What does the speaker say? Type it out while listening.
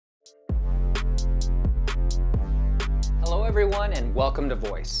everyone, and welcome to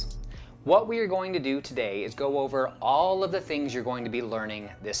Voice. What we are going to do today is go over all of the things you're going to be learning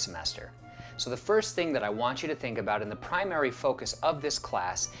this semester. So the first thing that I want you to think about, and the primary focus of this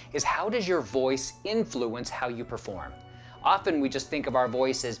class, is how does your voice influence how you perform? Often we just think of our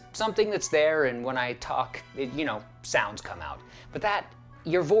voice as something that's there, and when I talk, sounds come out. But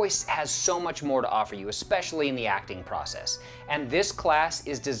your voice has so much more to offer you, especially in the acting process. And this class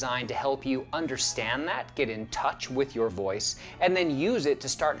is designed to help you understand that, get in touch with your voice, and then use it to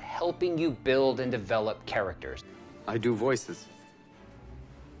start helping you build and develop characters. I do voices.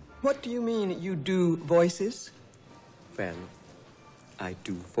 What do you mean, you do voices? Well, I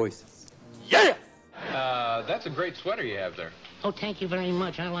do voices. Yeah! That's a great sweater you have there. Oh, thank you very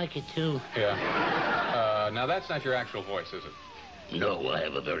much. I like it, too. Yeah. Now, that's not your actual voice, is it? No, I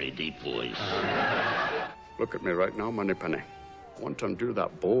have a very deep voice. Look at me right now, Moneypenny. I want to undo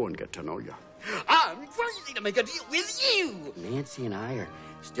that bow and get to know you. I'm crazy to make a deal with you! Nancy and I are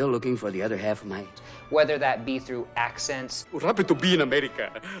still looking for the other half of my... Whether that be through accents. We're happy to be in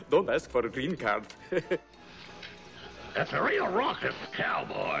America. Don't ask for a green card. That's a real raucous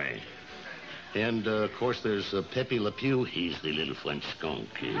cowboy. And, of course, there's Pepe Le Pew. He's the little French skunk.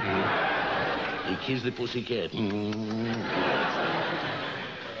 He kills the pussycat.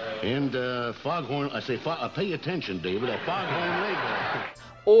 And Foghorn, pay attention, David, a Foghorn Leghorn.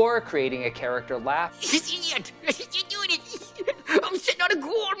 Or creating a character laugh. Idiot! You're doing it! I'm sitting on a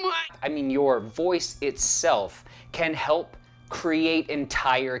gold mine! I mean, your voice itself can help create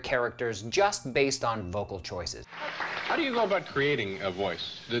entire characters just based on vocal choices. How do you go about creating a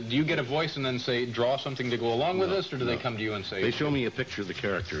voice? Do you get a voice and then say, draw something to go along with this, or do they come to you and say... They show me a picture of the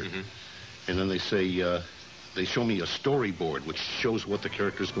character, and then they say, they show me a storyboard, which shows what the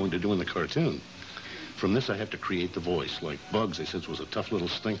character is going to do in the cartoon. From this, I have to create the voice. Like Bugs, they said, was a tough little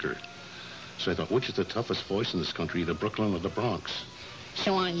stinker. So I thought, which is the toughest voice in this country, either Brooklyn or the Bronx?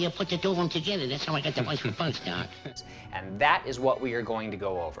 So you put the two of them together. That's how I got the voice for Bugs, Doc. And that is what we are going to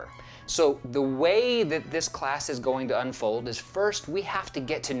go over. So the way that this class is going to unfold is first we have to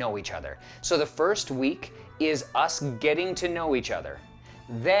get to know each other. So the first week is us getting to know each other.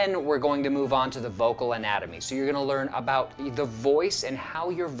 Then we're going to move on to the vocal anatomy. So you're going to learn about the voice and how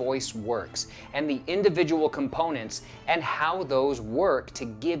your voice works, and the individual components and how those work to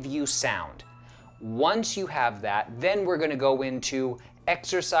give you sound. Once you have that, then we're going to go into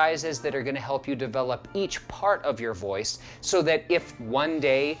exercises that are going to help you develop each part of your voice, so that if one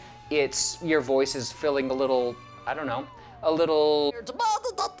day your voice is feeling a little, I don't know, a little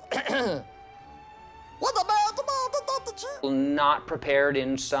not prepared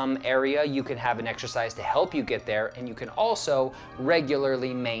in some area, you can have an exercise to help you get there, and you can also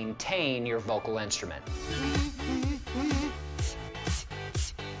regularly maintain your vocal instrument.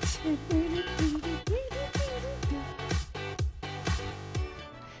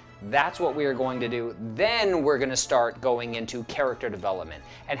 That's what we are going to do. Then we're going to start going into character development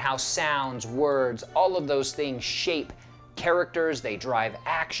and how sounds, words, all of those things shape characters, they drive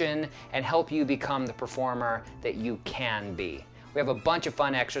action, and help you become the performer that you can be. We have a bunch of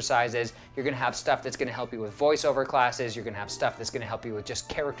fun exercises. You're going to have stuff that's going to help you with voiceover classes. You're going to have stuff that's going to help you with just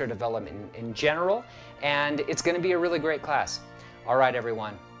character development in general. And it's going to be a really great class. All right,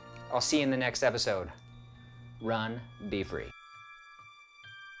 everyone. I'll see you in the next episode. Run, be free.